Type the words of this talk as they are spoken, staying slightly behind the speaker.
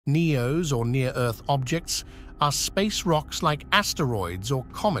NEOs, or near-Earth objects, are space rocks like asteroids or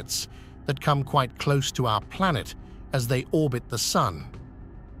comets that come quite close to our planet as they orbit the Sun.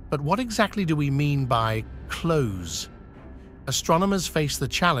 But what exactly do we mean by close? Astronomers face the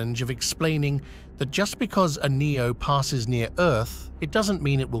challenge of explaining that just because a NEO passes near Earth, it doesn't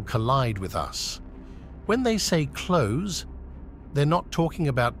mean it will collide with us. When they say close, they're not talking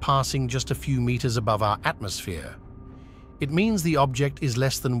about passing just a few meters above our atmosphere. It means the object is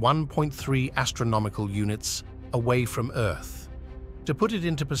less than 1.3 astronomical units away from Earth. To put it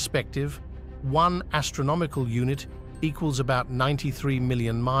into perspective, 1 astronomical unit equals about 93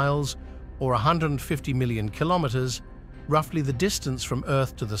 million miles or 150 million kilometers, roughly the distance from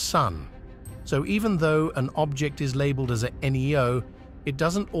Earth to the Sun. So even though an object is labeled as a NEO, it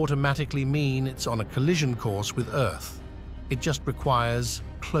doesn't automatically mean it's on a collision course with Earth. It just requires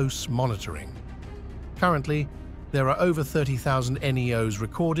close monitoring. Currently, there are over 30,000 NEOs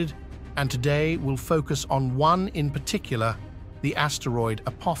recorded, and today we'll focus on one in particular, the asteroid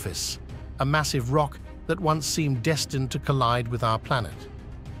Apophis, a massive rock that once seemed destined to collide with our planet.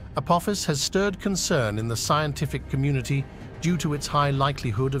 Apophis has stirred concern in the scientific community due to its high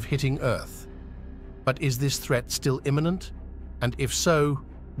likelihood of hitting Earth. But is this threat still imminent? And if so,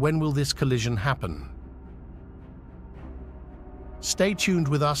 when will this collision happen? Stay tuned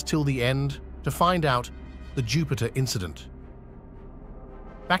with us till the end to find out the Jupiter incident.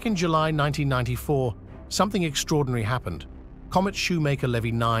 Back in July 1994, something extraordinary happened. Comet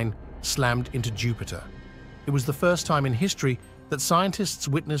Shoemaker-Levy 9 slammed into Jupiter. It was the first time in history that scientists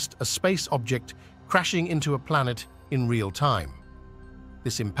witnessed a space object crashing into a planet in real time.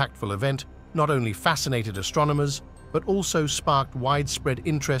 This impactful event not only fascinated astronomers, but also sparked widespread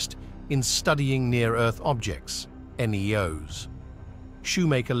interest in studying near-Earth objects, NEOs.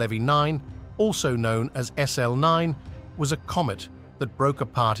 Shoemaker-Levy 9, also known as SL9, was a comet that broke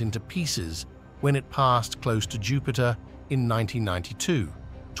apart into pieces when it passed close to Jupiter in 1992,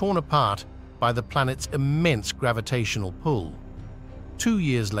 torn apart by the planet's immense gravitational pull. 2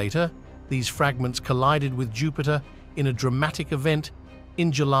 years later, these fragments collided with Jupiter in a dramatic event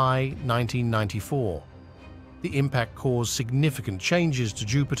in July 1994. The impact caused significant changes to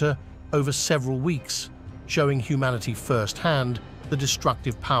Jupiter over several weeks, showing humanity firsthand the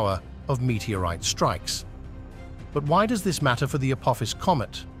destructive power of meteorite strikes. But why does this matter for the Apophis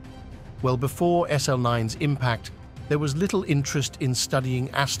comet? Well, before SL9's impact, there was little interest in studying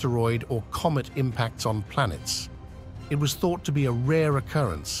asteroid or comet impacts on planets. It was thought to be a rare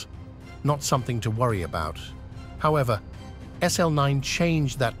occurrence, not something to worry about. However, SL9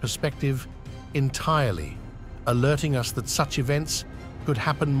 changed that perspective entirely, alerting us that such events could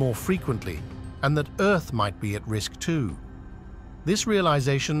happen more frequently and that Earth might be at risk too. This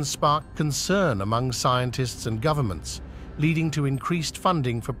realization sparked concern among scientists and governments, leading to increased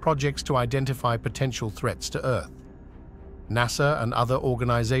funding for projects to identify potential threats to Earth. NASA and other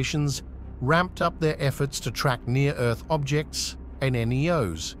organizations ramped up their efforts to track near-Earth objects and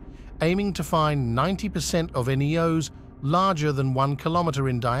NEOs, aiming to find 90% of NEOs larger than 1 kilometer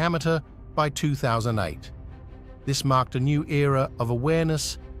in diameter by 2008. This marked a new era of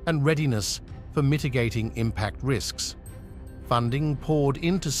awareness and readiness for mitigating impact risks. Funding poured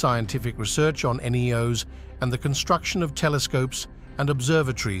into scientific research on NEOs and the construction of telescopes and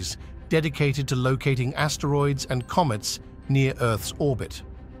observatories dedicated to locating asteroids and comets near Earth's orbit.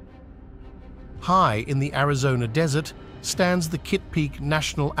 High in the Arizona desert stands the Kitt Peak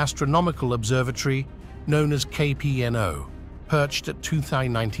National Astronomical Observatory, known as KPNO, perched at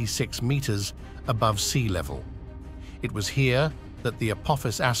 296 meters above sea level. It was here that the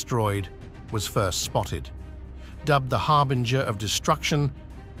Apophis asteroid was first spotted. Dubbed the harbinger of destruction,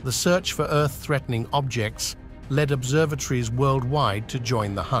 the search for Earth-threatening objects led observatories worldwide to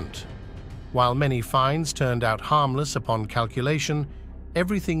join the hunt. While many finds turned out harmless upon calculation,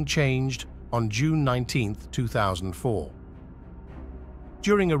 everything changed on June 19, 2004.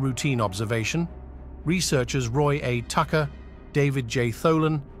 During a routine observation, researchers Roy A. Tucker, David J.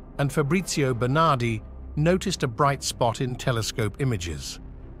 Tholen, and Fabrizio Bernardi noticed a bright spot in telescope images.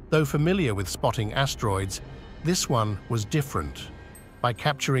 Though familiar with spotting asteroids, this one was different. By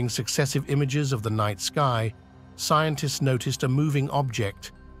capturing successive images of the night sky, scientists noticed a moving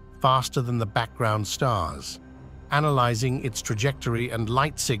object faster than the background stars. Analyzing its trajectory and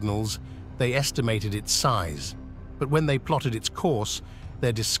light signals, they estimated its size. But when they plotted its course,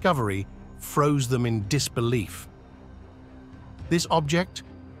 their discovery froze them in disbelief. This object,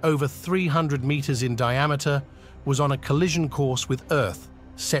 over 300 meters in diameter, was on a collision course with Earth,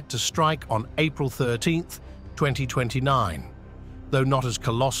 set to strike on April 13th, 2029. Though not as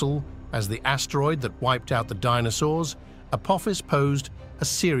colossal as the asteroid that wiped out the dinosaurs, Apophis posed a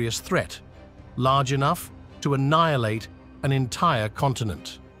serious threat, large enough to annihilate an entire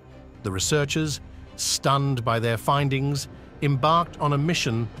continent. The researchers, stunned by their findings, embarked on a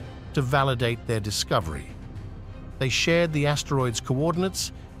mission to validate their discovery. They shared the asteroid's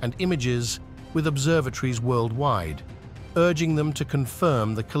coordinates and images with observatories worldwide, urging them to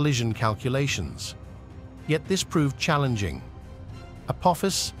confirm the collision calculations. Yet this proved challenging.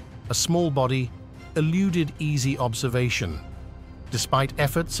 Apophis, a small body, eluded easy observation. Despite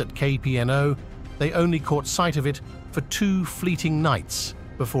efforts at KPNO, they only caught sight of it for 2 fleeting nights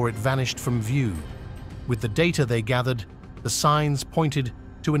before it vanished from view. With the data they gathered, the signs pointed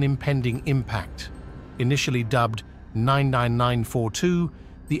to an impending impact. Initially dubbed 99942,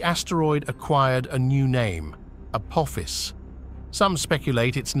 the asteroid acquired a new name, Apophis. Some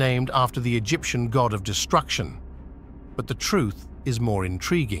speculate it's named after the Egyptian god of destruction. But the truth is more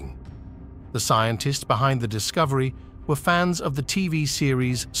intriguing. The scientists behind the discovery were fans of the TV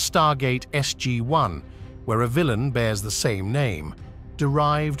series Stargate SG-1, where a villain bears the same name,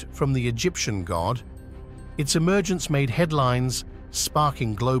 derived from the Egyptian god. Its emergence made headlines,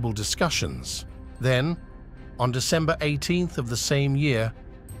 sparking global discussions. Then, on December 18th of the same year,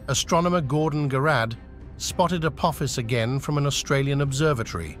 astronomer Gordon Garrad spotted Apophis again from an Australian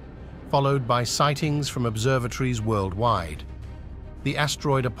observatory, followed by sightings from observatories worldwide. The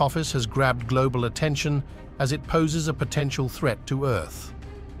asteroid Apophis has grabbed global attention as it poses a potential threat to Earth.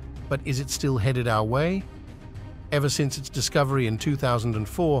 But is it still headed our way? Ever since its discovery in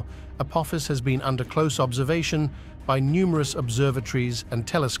 2004, Apophis has been under close observation by numerous observatories and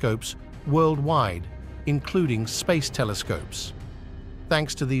telescopes worldwide, including space telescopes.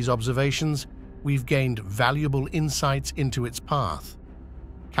 Thanks to these observations, we've gained valuable insights into its path.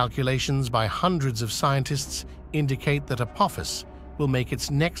 Calculations by hundreds of scientists indicate that Apophis will make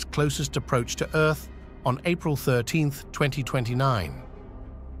its next closest approach to Earth on April 13, 2029.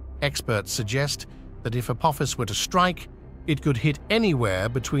 Experts suggest that if Apophis were to strike, it could hit anywhere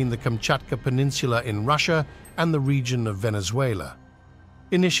between the Kamchatka Peninsula in Russia and the region of Venezuela.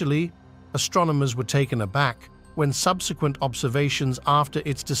 Initially, astronomers were taken aback when subsequent observations after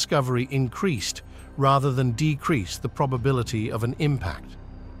its discovery increased rather than decreased the probability of an impact.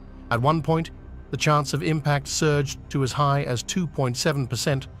 At one point, the chance of impact surged to as high as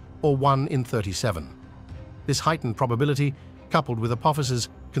 2.7% or 1 in 37. This heightened probability, coupled with Apophis's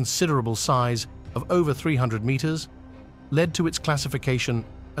considerable size of over 300 meters, led to its classification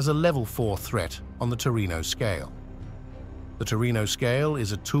as a Level 4 threat on the Torino scale. The Torino scale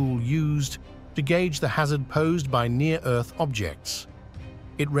is a tool used to gauge the hazard posed by near-Earth objects.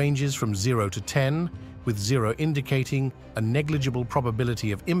 It ranges from 0 to 10, with 0 indicating a negligible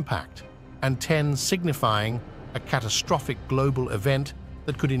probability of impact, and 10 signifying a catastrophic global event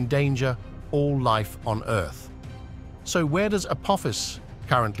that could endanger all life on Earth. So where does Apophis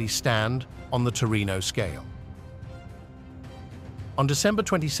currently stand on the Torino scale? On December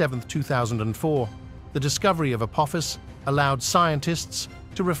 27, 2004, the discovery of Apophis allowed scientists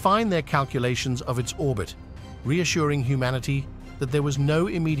to refine their calculations of its orbit, reassuring humanity that there was no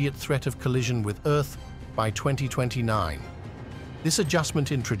immediate threat of collision with Earth by 2029. This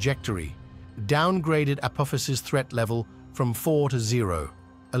adjustment in trajectory downgraded Apophis's threat level from 4 to 0,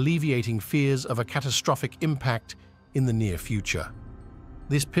 alleviating fears of a catastrophic impact in the near future.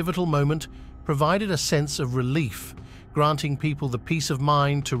 This pivotal moment provided a sense of relief, granting people the peace of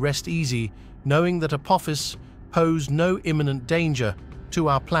mind to rest easy, knowing that Apophis posed no imminent danger to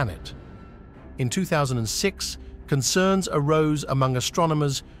our planet. In 2006, concerns arose among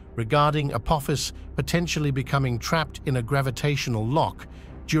astronomers regarding Apophis potentially becoming trapped in a gravitational lock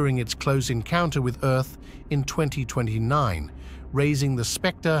during its close encounter with Earth in 2029, raising the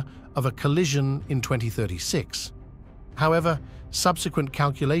specter of a collision in 2036. However, subsequent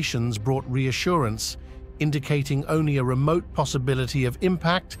calculations brought reassurance, indicating only a remote possibility of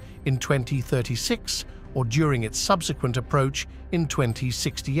impact in 2036 or during its subsequent approach in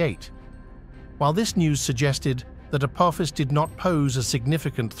 2068. While this news suggested that Apophis did not pose a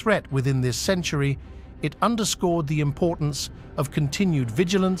significant threat within this century, it underscored the importance of continued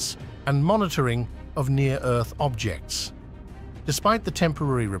vigilance and monitoring of near-Earth objects. Despite the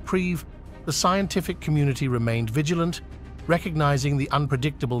temporary reprieve, the scientific community remained vigilant, recognizing the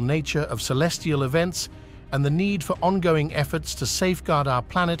unpredictable nature of celestial events and the need for ongoing efforts to safeguard our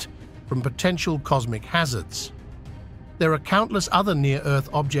planet from potential cosmic hazards. There are countless other near-Earth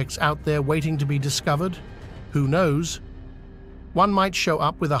objects out there waiting to be discovered. Who knows? One might show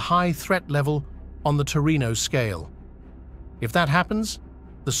up with a high threat level on the Torino scale. If that happens,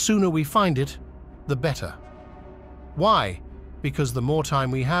 the sooner we find it, the better. Why? Because the more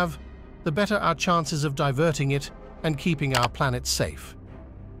time we have, the better our chances of diverting it and keeping our planet safe.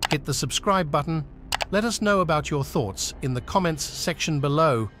 Hit the subscribe button. Let us know about your thoughts in the comments section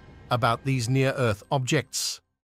below about these near-Earth objects.